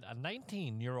failures led a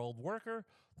 19-year-old worker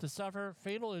to suffer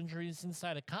fatal injuries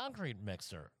inside a concrete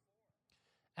mixer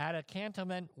at a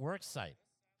Cantonment work site.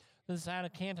 This is out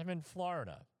of Cantonment,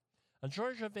 Florida. A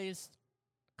Georgia-based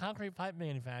concrete pipe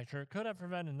manufacturer could have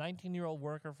prevented a 19-year-old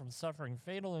worker from suffering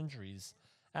fatal injuries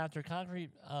after concrete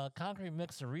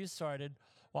mixer restarted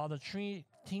while the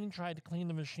team tried to clean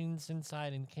the machines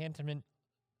inside in Cantonment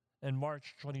in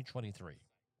March 2023.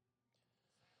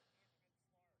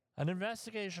 An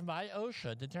investigation by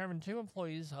OSHA determined 2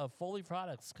 employees of Foley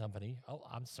Products Company,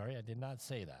 I did not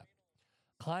say that,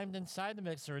 climbed inside the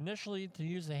mixer initially to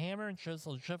use a hammer and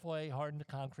chisel to chip away hardened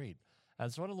concrete.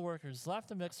 As one of the workers left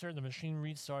the mixer, the machine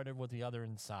restarted with the other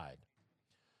inside.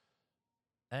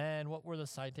 And what were the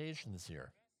citations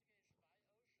here?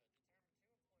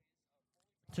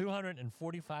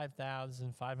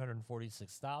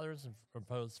 $245,546 in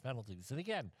proposed penalties. And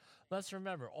again, let's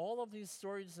remember, all of these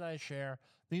stories that I share,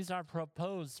 these are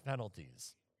proposed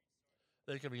penalties.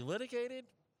 They can be litigated,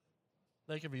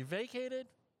 they can be vacated,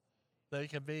 they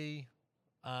can be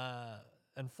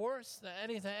enforced,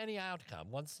 any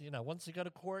outcome. Once you go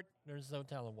to court, there's no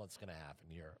telling what's going to happen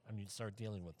here when you start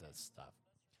dealing with this stuff.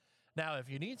 Now, if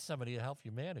you need somebody to help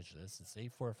you manage this, it's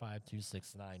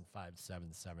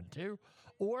 845-269-5772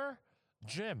 or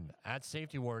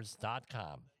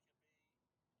jim@safetywars.com.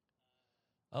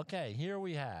 Okay, here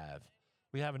we have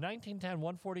a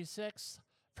 1910-146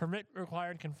 permit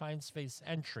required confined space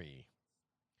entry.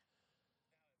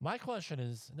 My question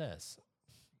is this.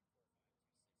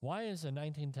 Why is a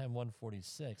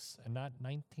 1910-146 and not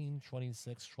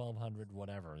 1926-1200,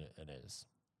 whatever it is?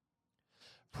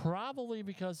 Probably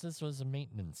because this was a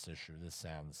maintenance issue, this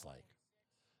sounds like.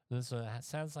 This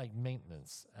sounds like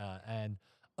maintenance. And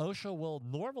OSHA will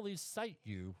normally cite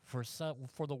you for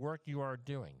the work you are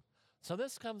doing. So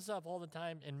this comes up all the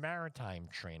time in maritime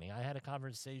training. I had a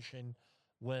conversation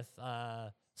with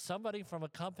somebody from a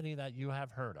company that you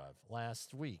have heard of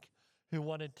last week who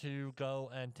wanted to go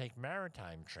and take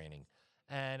maritime training.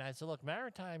 And I said, look,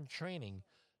 maritime training,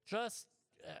 just,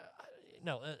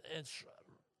 it's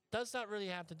does not really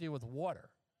have to do with water.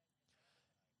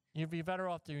 You'd be better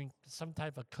off doing some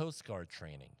type of Coast Guard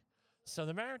training. So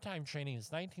the maritime training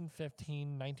is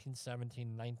 1915,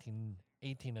 1917,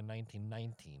 1918, and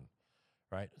 1919,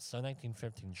 right? So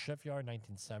 1915 shipyard,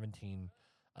 1917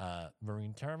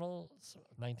 marine terminals,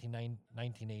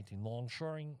 1918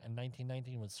 longshoring, and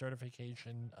 1919 was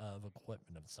certification of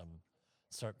equipment of some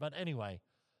sort. But anyway,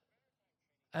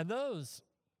 and those,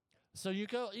 so you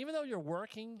go, even though you're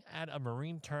working at a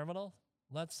marine terminal,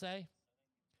 let's say,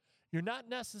 you're not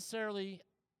necessarily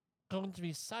going to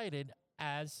be cited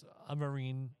as a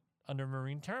marine under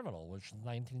marine terminal, which is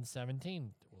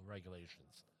 1917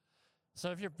 regulations.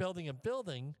 So if you're building a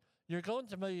building, you're going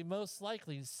to be most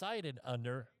likely cited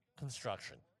under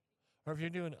construction. Or if you're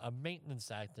doing a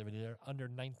maintenance activity, they're under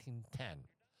 1910.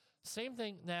 Same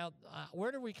thing. Now,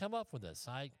 where did we come up with this?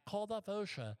 I called up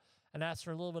OSHA and asked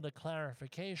for a little bit of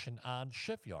clarification on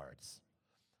shipyards.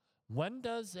 When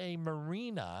does a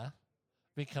marina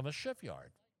become a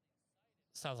shipyard?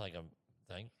 Sounds like a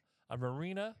thing. A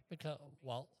marina become,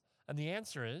 well, and the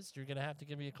answer is you're going to have to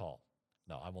give me a call.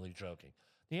 No, I'm only joking.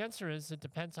 The answer is it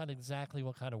depends on exactly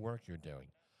what kind of work you're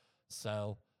doing.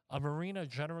 So a marina,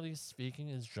 generally speaking,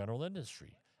 is general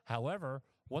industry. However,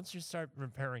 once you start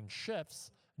repairing ships,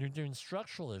 you're doing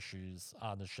structural issues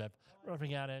on the ship,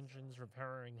 ripping out engines,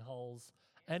 repairing hulls,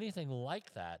 anything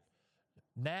like that,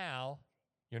 now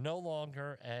you're no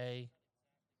longer a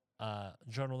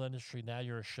general industry. Now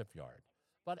you're a shipyard.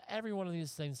 But every one of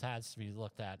these things has to be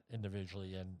looked at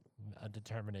individually and a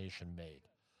determination made.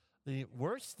 The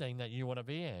worst thing that you want to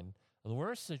be in, the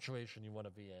worst situation you want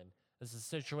to be in, is a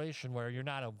situation where you're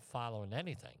not following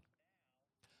anything.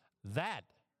 That,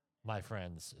 my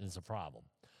friends, is a problem.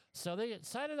 So they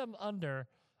cited them under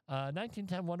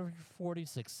 1910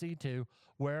 146C2,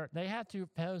 where they had to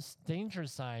post danger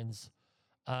signs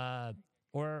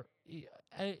or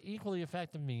equally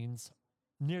effective means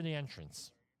near the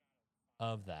entrance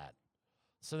of that.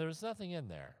 So there's nothing in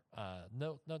there.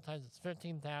 No times. It's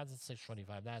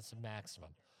 15,625. That's the maximum.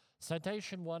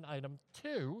 Citation 1, item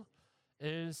 2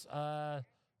 is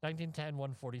 1910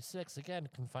 146. Again,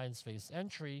 confined space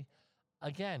entry.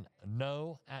 Again,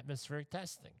 no atmospheric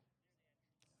testing.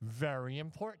 Very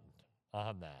important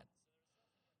on that.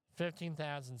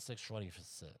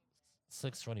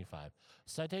 15,625.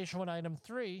 Citation 1, item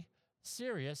 3,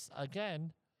 serious.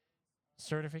 Again,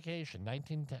 certification.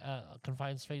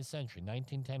 Confined space entry.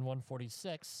 1910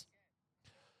 146.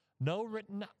 No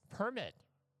written permit.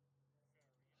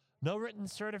 No written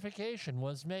certification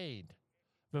was made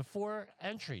before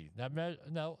entry.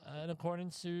 No, in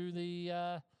accordance to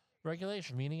the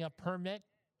regulation, meaning a permit,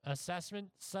 assessment,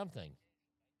 something.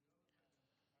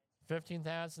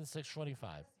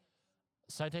 15,625.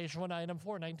 Citation 1, item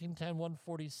 4, 1910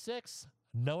 146.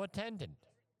 No attendant.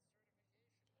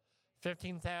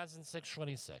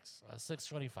 15,626.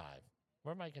 625.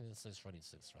 Where am I getting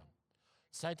 626 from?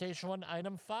 Citation 1,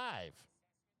 item 5.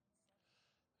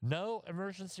 No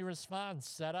emergency response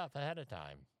set up ahead of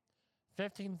time.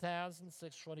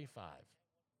 15,625.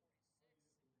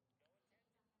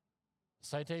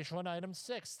 Citation 1, item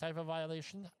 6. Type of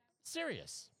violation,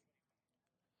 serious.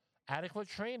 Adequate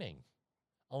training,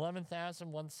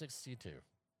 11,162.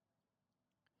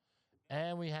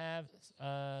 And we have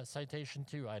citation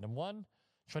 2, item 1,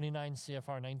 29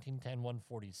 CFR 1910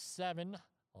 147.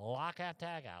 Lockout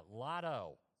tagout,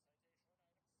 Lotto.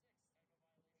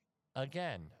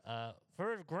 Again,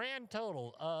 for a grand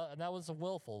total, and that was a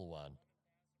willful one,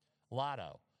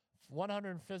 Lotto,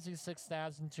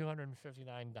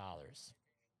 $156,259.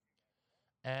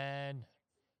 And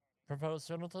proposed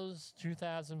penalties,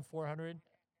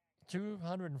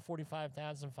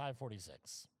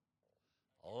 $245,546.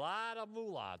 A lot of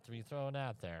moolah to be thrown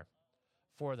out there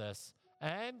for this.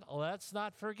 And let's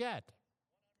not forget,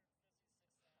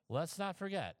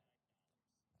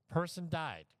 person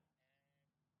died.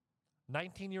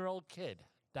 19-year-old kid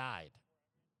died.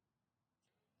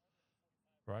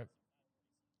 Right?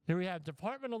 Here we have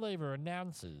Department of Labor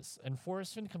announces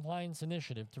enforcement compliance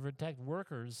initiative to protect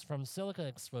workers from silica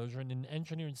exposure in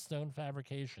engineered stone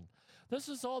fabrication. This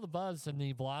is all the buzz in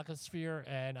the blogosphere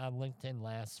and on LinkedIn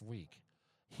last week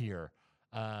here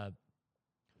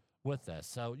with this.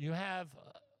 So you have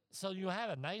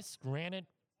a nice granite.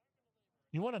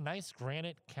 You want a nice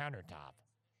granite countertop.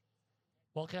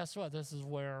 Well, guess what? This is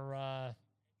where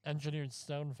engineered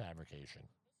stone fabrication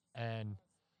and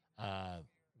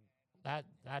that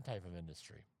type of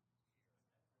industry.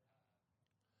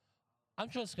 I'm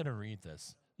just going to read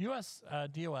this. U.S.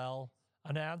 DOL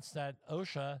announced that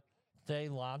OSHA Day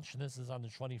launched, and this is on the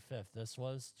 25th. This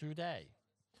was today.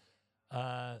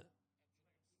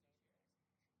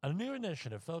 A new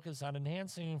initiative focused on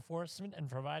enhancing enforcement and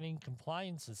providing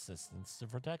compliance assistance to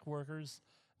protect workers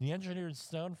in the engineered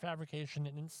stone fabrication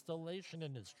and installation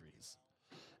industries.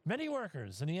 Many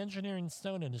workers in the engineering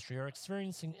stone industry are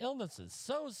experiencing illnesses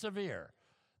so severe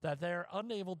that they are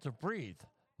unable to breathe,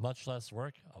 much less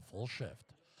work a full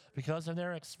shift, because of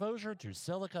their exposure to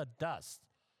silica dust,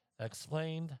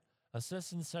 explained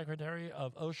Assistant Secretary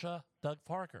of OSHA, Doug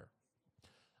Parker.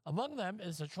 Among them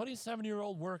is a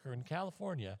 27-year-old worker in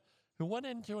California who went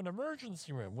into an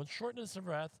emergency room with shortness of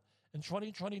breath in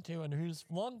 2022 and whose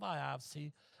lung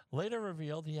biopsy later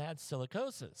revealed he had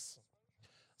silicosis.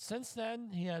 Since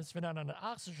then, he has been on an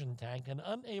oxygen tank and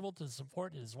unable to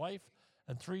support his wife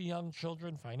and 3 young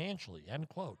children financially, end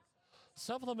quote.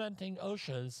 Supplementing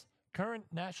OSHA's current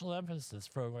national emphasis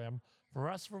program for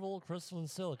respirable crystalline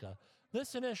silica,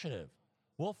 this initiative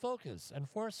will focus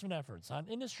enforcement efforts on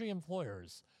industry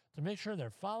employers to make sure they're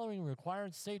following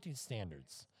required safety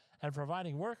standards and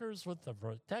providing workers with the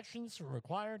protections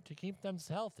required to keep them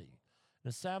healthy. It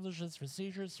establishes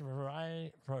procedures for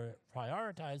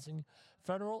prioritizing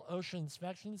federal OSHA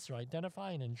inspections to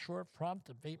identify and ensure prompt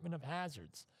abatement of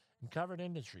hazards in covered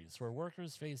industries where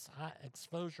workers face high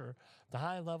exposure to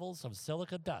high levels of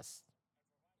silica dust.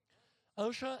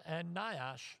 OSHA and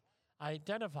NIOSH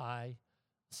identify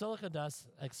silica dust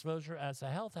exposure as a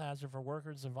health hazard for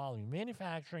workers involving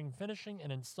manufacturing, finishing,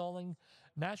 and installing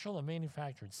natural and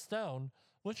manufactured stone,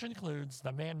 which includes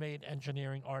the man-made,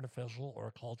 engineering, artificial,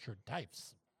 or cultured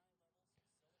types.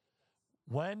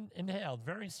 When inhaled,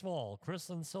 very small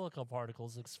crystalline silica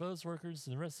particles expose workers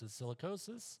to the risk of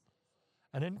silicosis,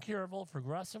 an incurable,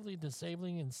 progressively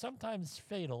disabling, and sometimes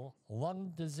fatal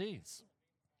lung disease.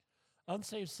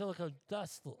 Unsafe silica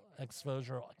dust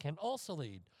exposure can also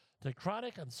lead to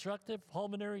chronic obstructive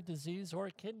pulmonary disease or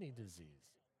kidney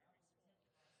disease.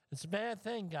 It's a bad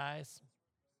thing, guys.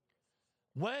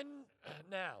 When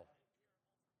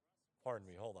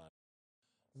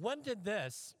did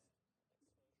this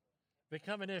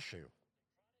become an issue?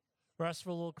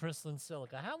 Respirable crystalline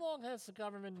silica. How long has the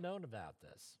government known about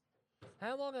this?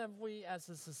 How long have we as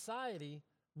a society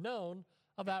known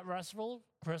about respirable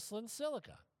crystalline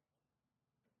silica?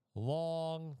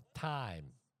 Long time.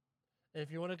 If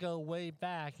you want to go way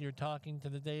back, you're talking to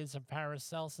the days of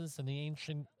Paracelsus and the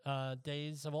ancient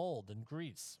days of old in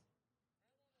Greece.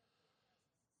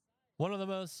 One of the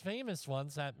most famous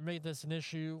ones that made this an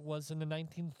issue was in the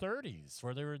 1930s,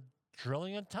 where they were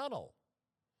drilling a tunnel.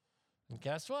 And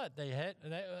guess what? There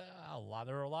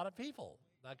were a lot of people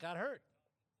that got hurt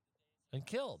and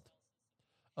killed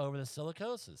over the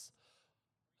silicosis.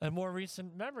 And more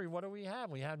recent memory, what do we have?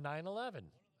 We have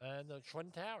 9/11 and the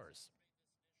Twin Towers.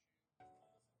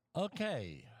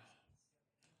 Okay.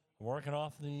 I'm working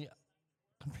off the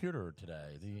computer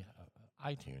today, the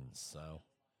iTunes, so.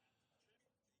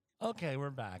 Okay, we're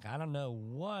back. I don't know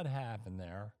what happened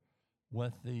there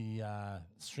with the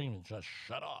stream. It just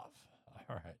shut off.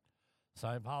 All right. So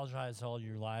I apologize to all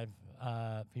you live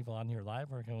people on here live.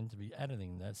 We're going to be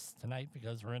editing this tonight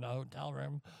because we're in a hotel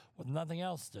room with nothing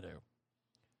else to do.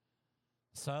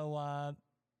 So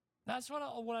that's what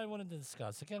I wanted to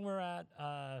discuss. Again, we're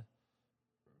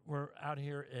out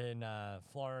here in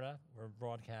Florida. We're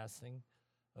broadcasting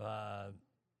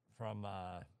from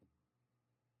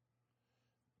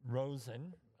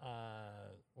Rosen.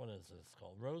 What is this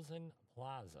called? Rosen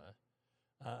Plaza.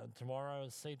 Tomorrow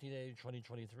is Safety Day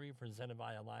 2023, presented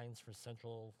by Alliance for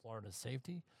Central Florida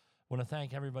Safety. I want to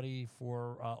thank everybody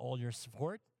for all your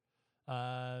support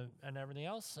and everything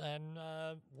else. And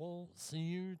we'll see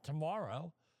you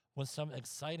tomorrow with some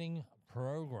exciting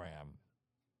program.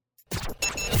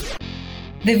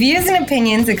 The views and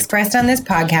opinions expressed on this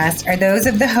podcast are those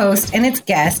of the host and its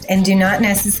guest and do not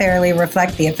necessarily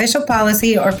reflect the official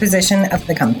policy or position of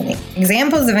the company.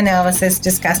 Examples of analysis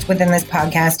discussed within this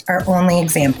podcast are only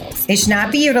examples. They should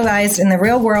not be utilized in the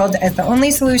real world as the only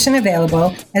solution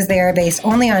available, as they are based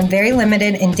only on very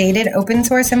limited and dated open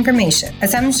source information.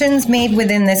 Assumptions made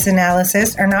within this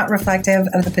analysis are not reflective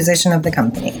of the position of the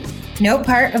company. No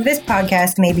part of this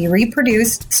podcast may be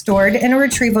reproduced, stored in a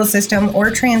retrieval system,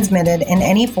 or transmitted in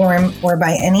any form or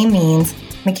by any means,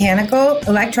 mechanical,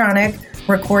 electronic,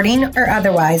 recording, or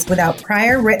otherwise, without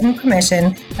prior written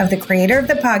permission of the creator of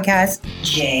the podcast,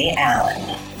 Jay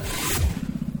Allen.